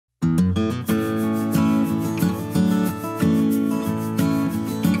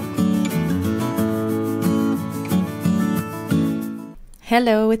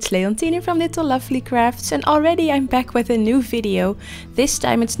Hello, it's Leontine from Little Lovely Crafts, and already I'm back with a new video. This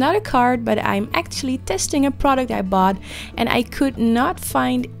time it's not a card, but I'm actually testing a product I bought and I could not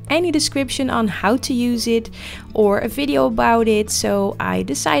find any description on how to use it or a video about it, so I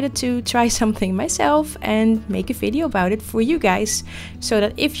decided to try something myself and make a video about it for you guys, so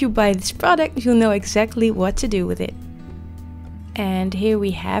that if you buy this product you'll know exactly what to do with it. And here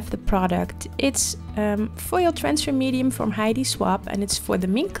we have the product. It's foil transfer medium from Heidi Swapp, and it's for the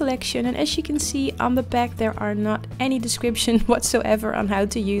Minc collection. And as you can see on the back, there are not any description whatsoever on how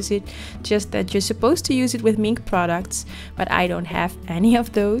to use it, just that you're supposed to use it with Minc products, but I don't have any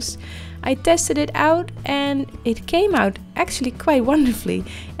of those. I tested it out and it came out actually quite wonderfully.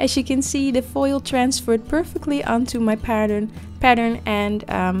 As you can see, the foil transferred perfectly onto my pattern and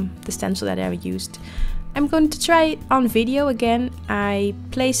the stencil that I used. I'm going to try it on video again. I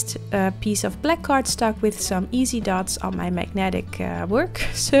placed a piece of black cardstock with some easy dots on my magnetic work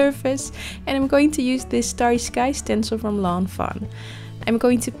surface, and I'm going to use this Starry Sky stencil from Lawn Fun. I'm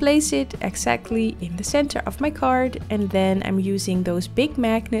going to place it exactly in the center of my card, and then I'm using those big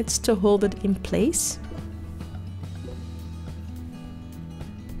magnets to hold it in place.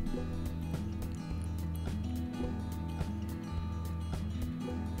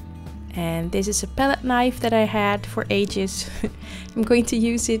 And this is a palette knife that I had for ages. I'm going to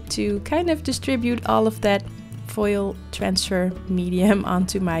use it to kind of distribute all of that foil transfer medium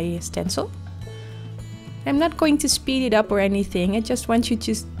onto my stencil. I'm not going to speed it up or anything. I just want you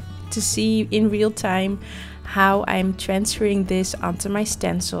to see in real time how I'm transferring this onto my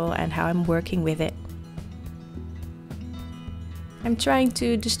stencil and how I'm working with it. I'm trying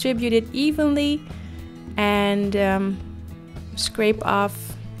to distribute it evenly and scrape off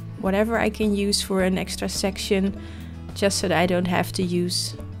whatever I can use for an extra section, just so that I don't have to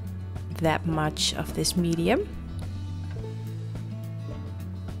use that much of this medium.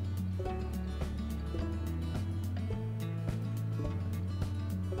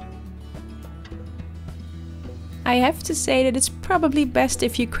 I have to say that it's probably best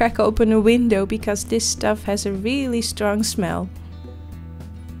if you crack open a window, because this stuff has a really strong smell.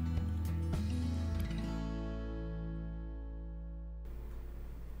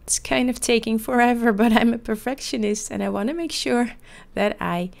 It's kind of taking forever, but I'm a perfectionist and I want to make sure that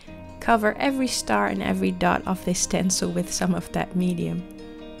I cover every star and every dot of this stencil with some of that medium.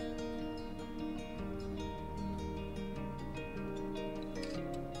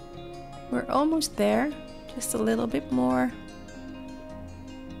 We're almost there, just a little bit more.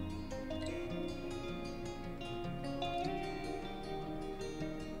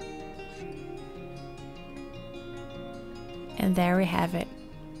 And there we have it.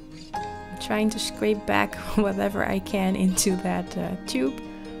 Trying to scrape back whatever I can into that tube.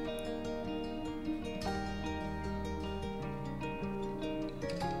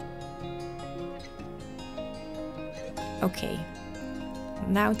 Okay,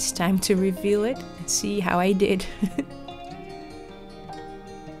 now it's time to reveal it and see how I did.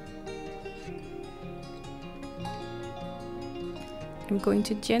 I'm going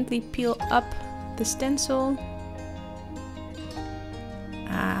to gently peel up the stencil.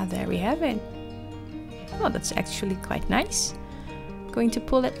 There we have it. Oh, that's actually quite nice. I'm going to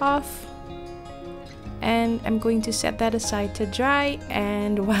pull it off and I'm going to set that aside to dry,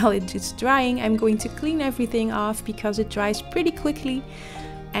 and while it is drying I'm going to clean everything off because it dries pretty quickly,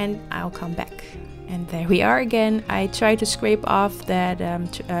 and I'll come back. And there we are again. I try to scrape off that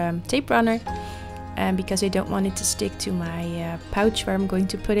tape runner because I don't want it to stick to my pouch where I'm going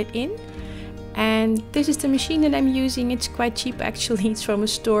to put it in. And this is the machine that I'm using. It's quite cheap actually. It's from a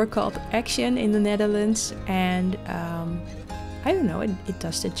store called Action in the Netherlands, and I don't know, it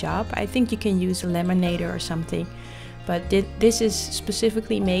does the job. I think you can use a laminator or something, but this is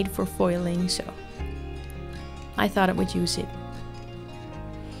specifically made for foiling, so I thought I would use it.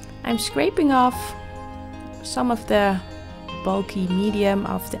 I'm scraping off some of the bulky medium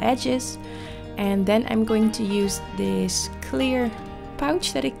off the edges, and then I'm going to use this clear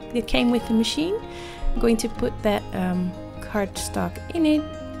pouch that it came with the machine. I'm going to put that cardstock in it,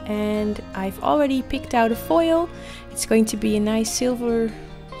 and I've already picked out a foil. It's going to be a nice silver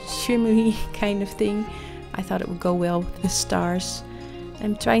shimmery kind of thing. I thought it would go well with the stars.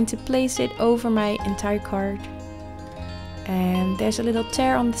 I'm trying to place it over my entire card, and there's a little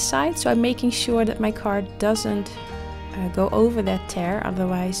tear on the side, so I'm making sure that my card doesn't go over that tear,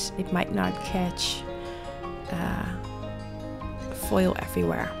 otherwise it might not catch foil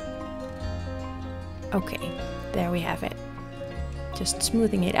everywhere. Okay, there we have it. Just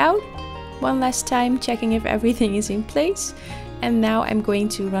smoothing it out one last time, checking if everything is in place, and now I'm going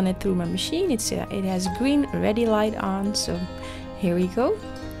to run it through my machine. It has green ready light on, so Here we go.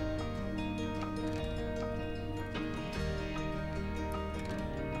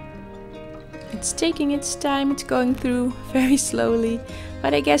 It's taking its time, it's going through very slowly,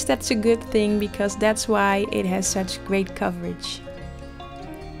 but I guess that's a good thing because that's why it has such great coverage.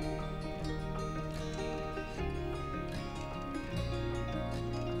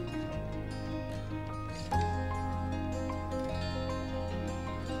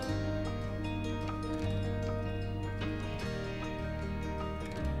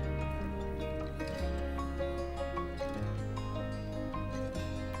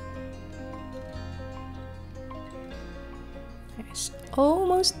 It's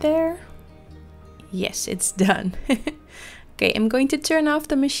almost there. Yes, it's done. Okay, I'm going to turn off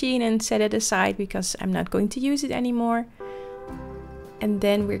the machine and set it aside because I'm not going to use it anymore. And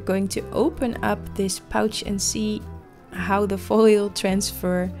then we're going to open up this pouch and see how the foil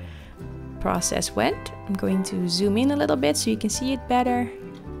transfer process went. I'm going to zoom in a little bit so you can see it better.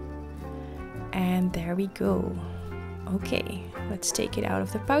 And there we go. Okay, let's take it out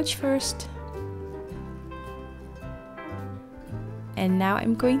of the pouch first. And now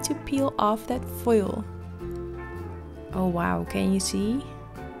I'm going to peel off that foil. Oh wow, can you see?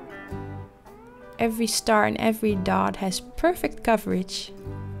 Every star and every dot has perfect coverage.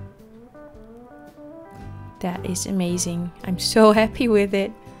 That is amazing. I'm so happy with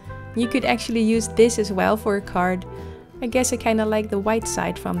it. You could actually use this as well for a card. I guess I kind of like the white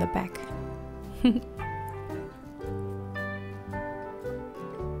side from the back.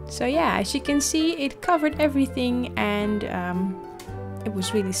 So yeah, as you can see, it covered everything and it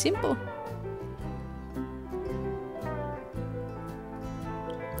was really simple.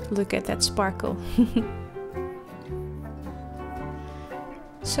 Look at that sparkle.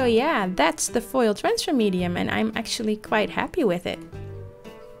 So yeah, that's the foil transfer medium and I'm actually quite happy with it.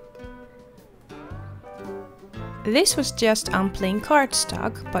 This was just on plain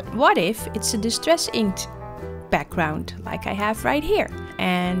cardstock, but what if it's a distress inked background like I have right here?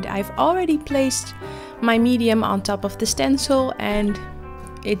 And I've already placed my medium on top of the stencil and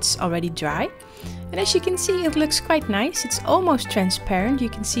it's already dry. And as you can see, it looks quite nice. It's almost transparent. You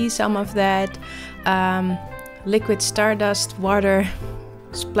can see some of that liquid stardust water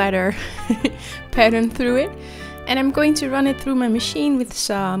splatter pattern through it. And I'm going to run it through my machine with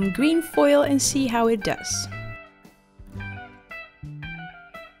some green foil and see how it does.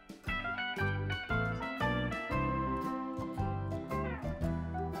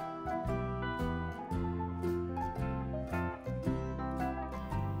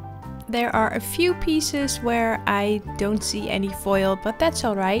 There are a few pieces where I don't see any foil, but that's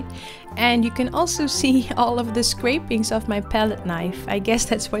alright. And you can also see all of the scrapings of my palette knife. I guess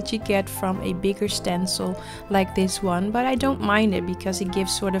that's what you get from a bigger stencil like this one, but I don't mind it because it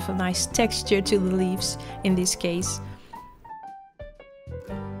gives sort of a nice texture to the leaves in this case.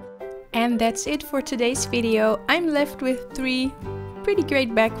 And that's it for today's video. I'm left with 3 pretty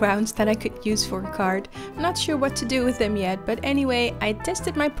great backgrounds that I could use for a card. I'm not sure what to do with them yet, but anyway, I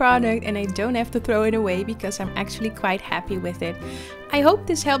tested my product and I don't have to throw it away because I'm actually quite happy with it. I hope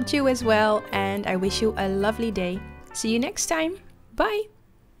this helped you as well and I wish you a lovely day. See you next time. Bye!